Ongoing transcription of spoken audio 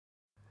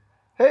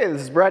Hey,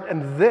 this is Brett,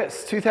 and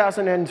this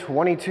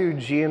 2022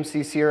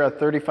 GMC Sierra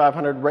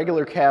 3500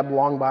 regular cab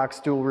long box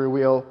dual rear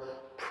wheel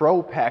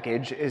Pro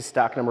package is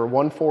stock number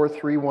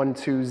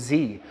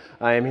 14312Z.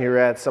 I am here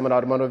at Summit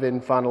Automotive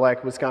in Fond du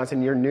Lac,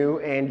 Wisconsin, your new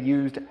and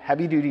used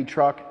heavy-duty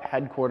truck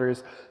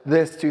headquarters.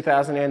 This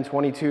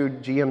 2022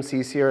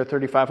 GMC Sierra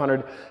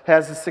 3500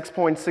 has a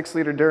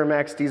 6.6-liter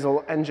Duramax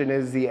diesel engine. It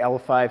is the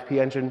L5P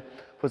engine.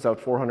 Puts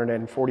out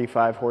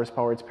 445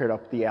 horsepower. It's paired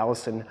up with the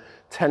Allison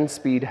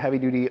 10-speed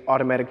heavy-duty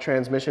automatic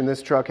transmission.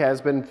 This truck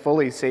has been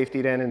fully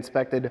safetied and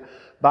inspected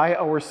by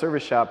our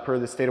service shop per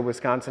the state of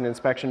Wisconsin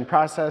inspection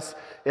process.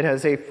 It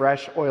has a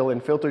fresh oil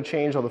and filter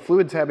change. All the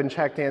fluids have been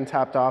checked and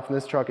topped off, and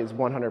this truck is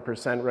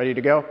 100% ready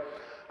to go.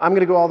 I'm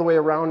going to go all the way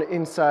around,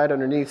 inside,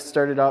 underneath,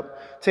 start it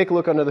up, take a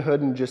look under the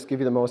hood, and just give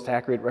you the most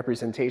accurate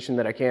representation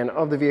that I can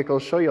of the vehicle,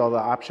 show you all the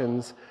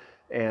options.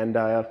 And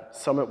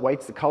Summit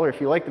White's the color.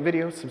 If you like the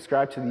video,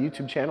 subscribe to the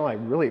YouTube channel. I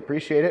really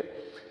appreciate it.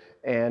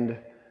 And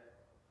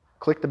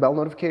click the bell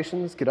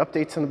notifications, get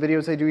updates on the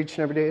videos I do each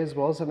and every day, as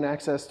well as having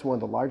access to one of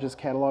the largest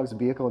catalogs of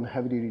vehicle and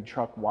heavy-duty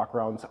truck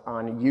walkarounds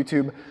on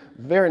YouTube.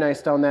 Very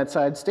nice down that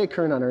side. Stay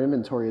current on our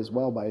inventory as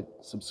well by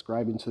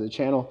subscribing to the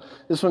channel.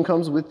 This one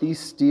comes with these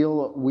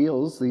steel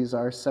wheels. These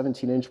are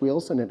 17-inch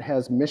wheels, and it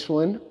has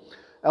Michelin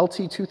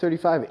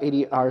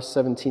LT235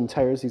 80R17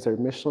 tires. These are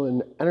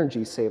Michelin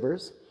Energy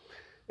Savers.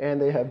 And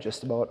they have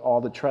just about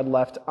all the tread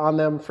left on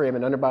them. Frame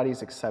and underbody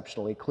is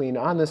exceptionally clean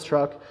on this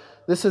truck.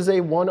 This is a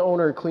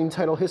one-owner, clean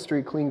title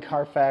history, clean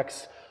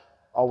CARFAX,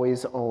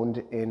 always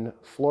owned in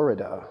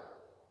Florida.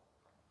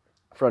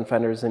 Front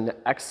fender is in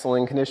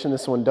excellent condition.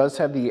 This one does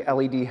have the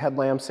LED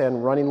headlamps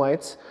and running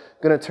lights.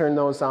 Gonna turn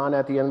those on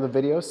at the end of the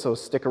video, so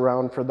stick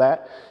around for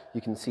that.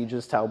 You can see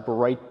just how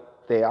bright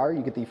they are.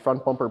 You get the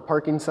front bumper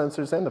parking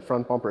sensors, and the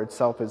front bumper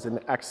itself is in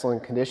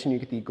excellent condition. You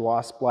get the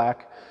gloss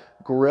black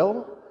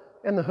grille.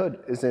 And the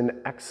hood is in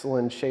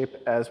excellent shape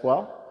as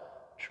well.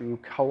 True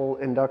cowl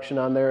induction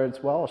on there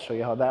as well. I'll show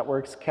you how that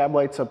works. Cab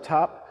lights up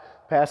top.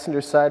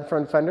 Passenger side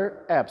front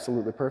fender,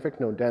 absolutely perfect.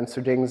 No dents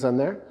or dings on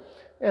there.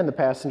 And the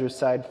passenger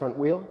side front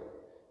wheel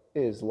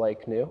is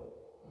like new.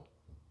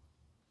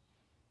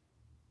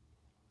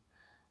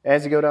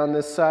 As you go down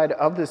this side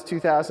of this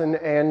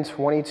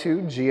 2022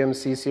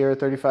 GMC Sierra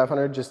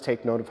 3500, just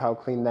take note of how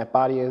clean that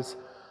body is,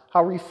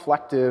 how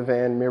reflective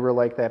and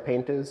mirror-like that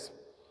paint is.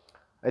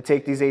 I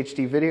take these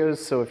HD videos,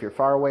 so if you're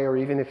far away or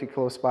even if you're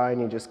close by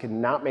and you just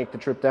cannot make the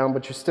trip down,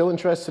 but you're still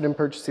interested in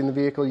purchasing the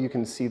vehicle, you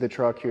can see the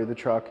truck, hear the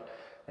truck,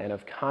 and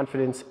have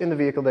confidence in the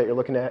vehicle that you're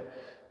looking at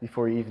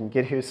before you even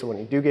get here. So when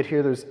you do get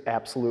here, there's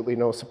absolutely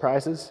no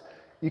surprises.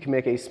 You can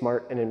make a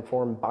smart and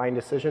informed buying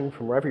decision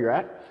from wherever you're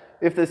at.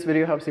 If this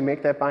video helps you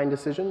make that buying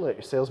decision, let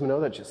your salesman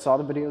know that you saw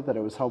the video, that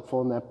it was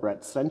helpful, and that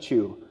Brett sent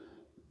you.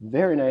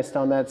 Very nice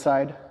down that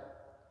side.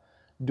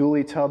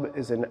 Dually tub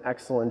is in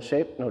excellent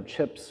shape, no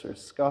chips or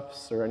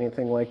scuffs or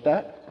anything like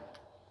that.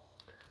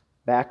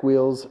 Back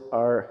wheels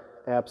are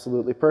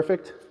absolutely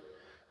perfect,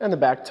 and the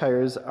back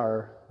tires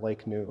are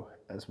like new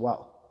as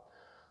well.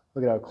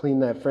 Look at how clean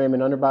that frame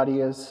and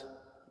underbody is.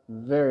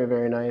 Very,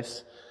 very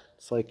nice.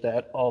 It's like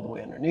that all the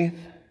way underneath.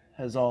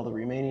 Has all the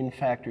remaining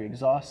factory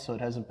exhaust, so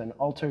it hasn't been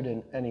altered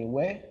in any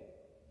way.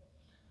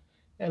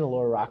 And the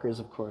lower rockers,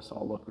 of course,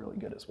 all look really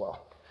good as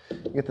well.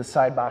 You get the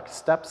side box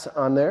steps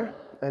on there.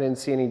 I didn't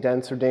see any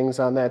dents or dings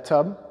on that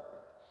tub.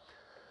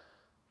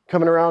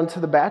 Coming around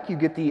to the back, you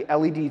get the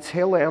LED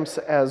tail lamps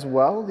as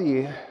well,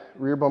 the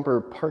rear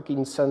bumper parking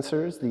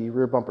sensors, the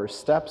rear bumper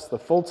steps, the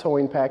full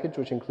towing package,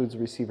 which includes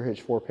receiver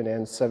hitch 4-pin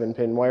and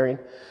 7-pin wiring.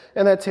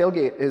 And that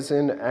tailgate is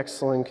in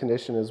excellent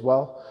condition as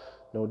well.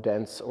 No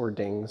dents or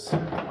dings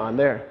on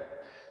there.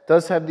 It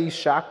does have the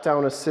shock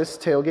down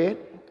assist tailgate,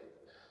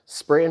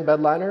 spray and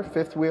bedliner,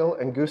 fifth wheel,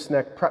 and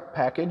gooseneck prep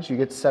package. You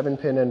get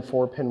 7-pin and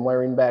 4-pin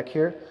wiring back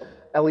here.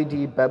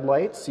 LED bed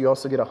lights. You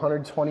also get a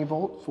 120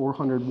 volt,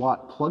 400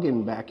 watt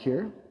plug-in back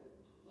here,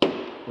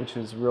 which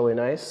is really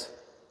nice.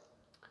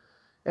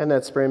 And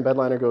that spray and bed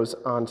liner goes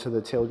onto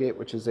the tailgate,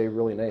 which is a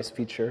really nice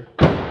feature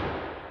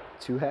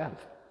to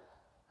have.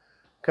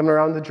 Coming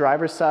around the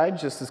driver's side,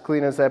 just as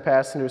clean as that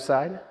passenger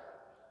side.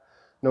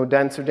 No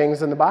dents or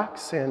dings in the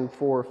box, and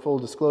for full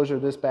disclosure,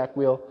 this back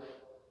wheel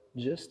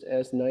just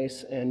as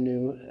nice and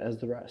new as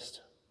the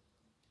rest.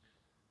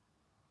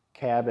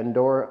 Cab and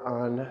door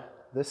on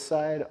this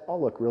side all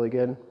look really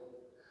good.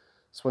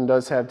 This one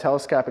does have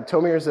telescopic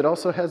tow mirrors. It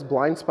also has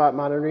blind spot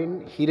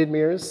monitoring, heated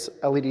mirrors,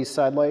 LED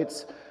side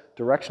lights,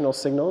 directional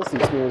signals.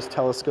 These mirrors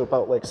telescope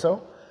out like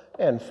so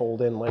and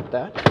fold in like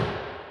that.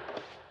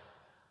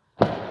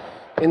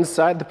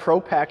 Inside, the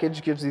Pro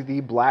package gives you the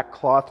black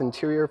cloth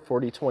interior,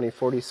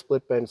 40-20-40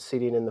 split bench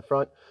seating in the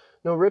front.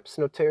 No rips,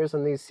 no tears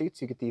on these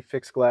seats. You get the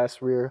fixed glass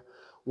rear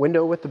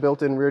window with the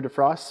built-in rear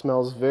defrost.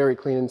 Smells very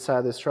clean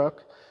inside this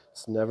truck.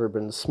 It's never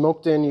been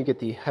smoked in. You get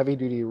the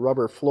heavy-duty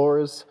rubber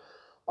floors,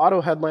 auto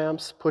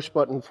headlamps,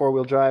 push-button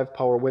four-wheel drive,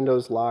 power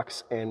windows,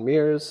 locks, and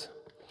mirrors.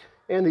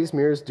 And these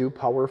mirrors do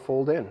power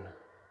fold in.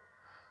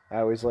 I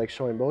always like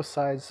showing both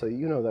sides so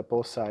you know that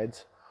both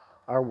sides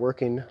are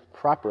working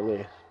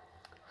properly.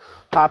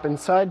 Hop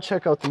inside,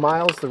 check out the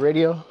miles, the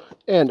radio,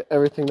 and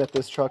everything that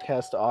this truck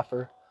has to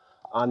offer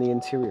on the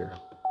interior.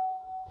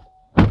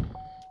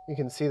 You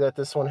can see that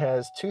this one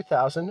has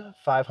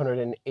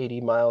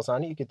 2,580 miles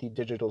on it. You get the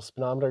digital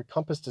speedometer,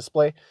 compass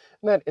display,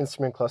 and that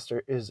instrument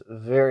cluster is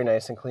very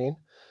nice and clean.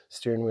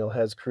 Steering wheel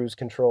has cruise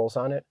controls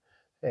on it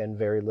and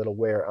very little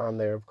wear on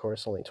there. Of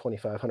course, only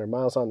 2,500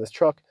 miles on this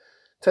truck.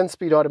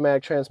 10-speed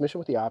automatic transmission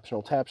with the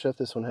optional tap shift.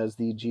 This one has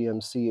the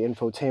GMC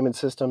infotainment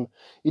system.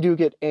 You do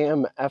get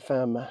AM,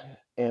 FM,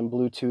 and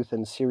Bluetooth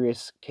and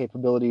Sirius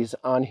capabilities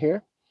on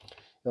here.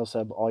 You also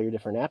have all your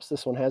different apps.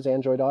 This one has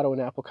Android Auto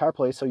and Apple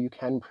CarPlay, so you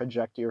can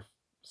project your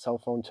cell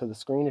phone to the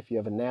screen. If you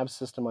have a nav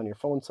system on your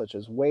phone, such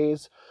as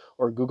Waze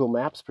or Google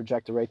Maps,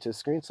 project it right to the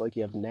screen. So like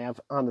you have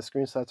nav on the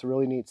screen, so that's a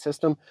really neat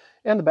system.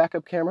 And the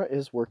backup camera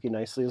is working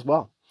nicely as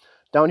well.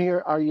 Down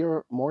here are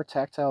your more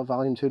tactile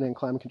volume tuning and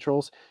climate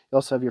controls. You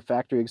also have your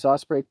factory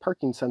exhaust brake,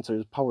 parking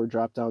sensors, power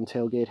drop-down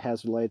tailgate,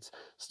 hazard lights,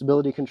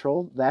 stability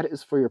control. That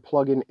is for your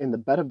plug-in in the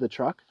bed of the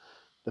truck.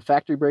 The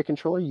factory brake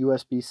controller,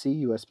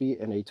 USB-C, USB,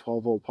 and a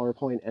 12-volt power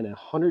point, and a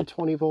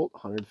 120-volt,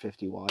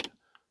 150-watt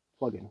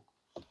plug-in.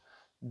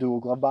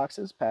 Dual glove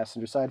boxes,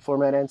 passenger side floor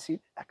mat and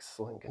seat,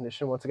 excellent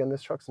condition. Once again,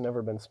 this truck's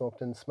never been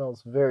smoked in,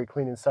 smells very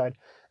clean inside,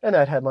 and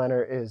that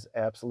headliner is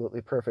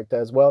absolutely perfect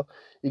as well.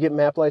 You get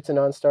map lights and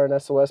OnStar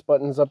and SOS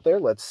buttons up there.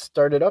 Let's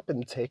start it up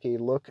and take a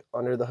look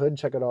under the hood.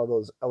 Check out all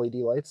those LED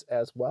lights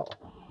as well.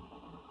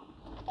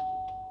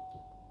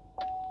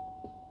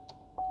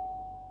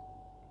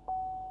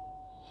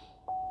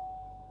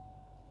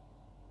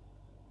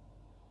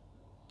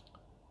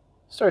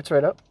 Starts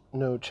right up,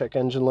 no check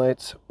engine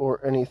lights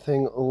or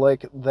anything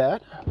like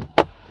that.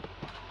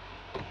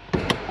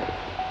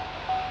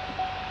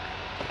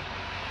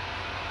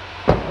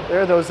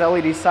 There are those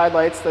LED side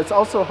lights. That's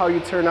also how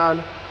you turn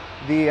on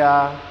the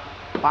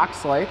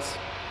box lights.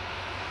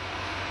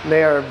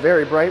 They are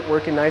very bright,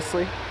 working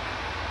nicely.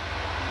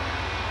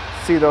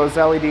 See those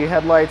LED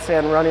headlights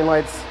and running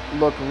lights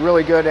look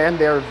really good, and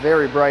they're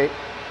very bright.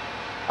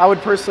 I would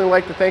personally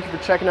like to thank you for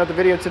checking out the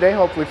video today.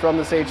 Hopefully from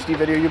this HD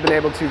video you've been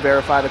able to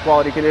verify the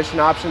quality, condition,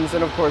 options,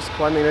 and of course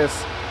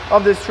cleanliness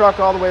of this truck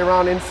all the way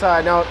around, inside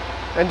and out.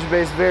 Engine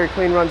bay is very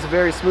clean, runs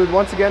very smooth.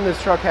 Once again,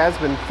 this truck has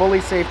been fully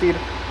safetied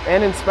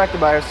and inspected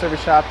by our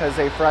service shop, has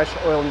a fresh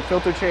oil and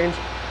filter change.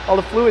 All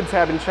the fluids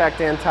have been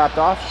checked and topped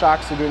off.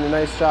 Shocks are doing a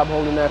nice job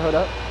holding that hood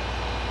up.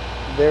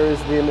 There is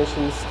the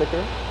emissions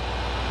sticker.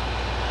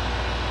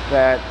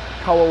 That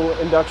cowl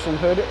induction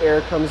hood,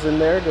 air comes in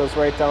there, goes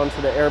right down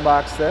to the air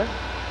box there.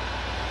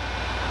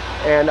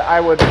 And I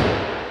would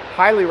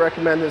highly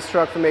recommend this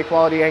truck from a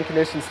quality and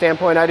condition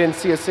standpoint. I didn't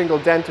see a single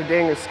dent or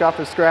ding or scuff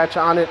or scratch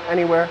on it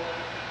anywhere.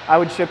 I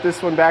would ship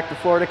this one back to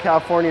Florida,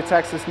 California,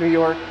 Texas, New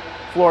York,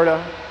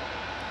 Florida,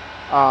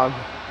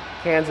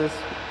 Kansas,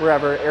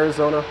 wherever,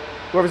 Arizona.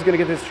 Whoever's going to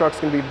get this truck is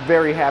going to be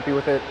very happy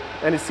with it.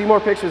 And to see more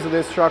pictures of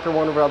this truck or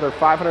one of our other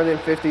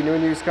 550 new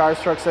and used cars,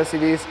 trucks,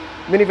 SUVs,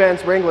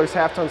 minivans, Wranglers,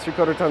 half tons,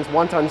 3/4 tons,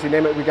 1 tons, you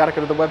name it, we got to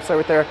go to the website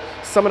right there,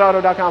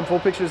 summitauto.com. Full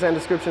pictures and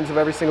descriptions of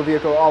every single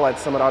vehicle, all at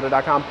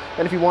summitauto.com.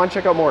 And if you want to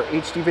check out more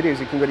HD videos,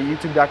 you can go to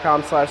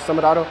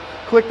youtube.com/summitauto.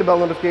 Click the bell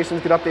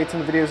notifications, get updates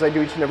on the videos I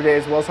do each and every day,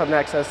 as well as having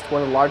access to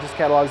one of the largest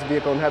catalogs of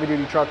vehicle and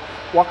heavy-duty truck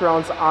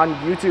walkarounds on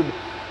YouTube.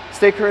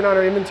 Stay current on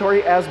our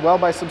inventory as well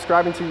by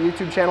subscribing to the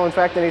YouTube channel. In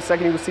fact, in a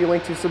second you will see a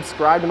link to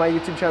subscribe to my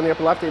YouTube channel in the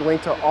upper left, a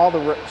link to all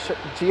the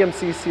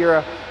GMC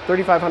Sierra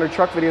 3500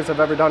 truck videos I've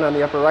ever done on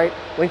the upper right,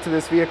 link to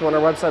this vehicle on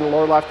our website in the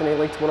lower left, and a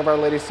link to one of our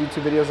latest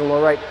YouTube videos in the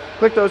lower right.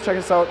 Click those, check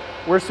us out.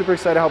 We're super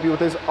excited to help you with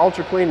this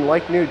ultra clean,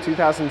 like new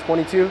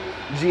 2022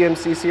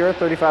 GMC Sierra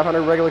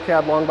 3500 regular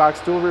cab, long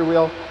box, dual rear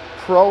wheel,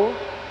 Pro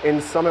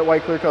in Summit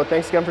White Clear Coat.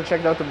 Thanks again for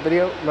checking out the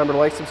video. Remember to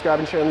like, subscribe,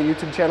 and share on the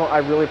YouTube channel. I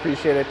really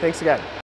appreciate it. Thanks again.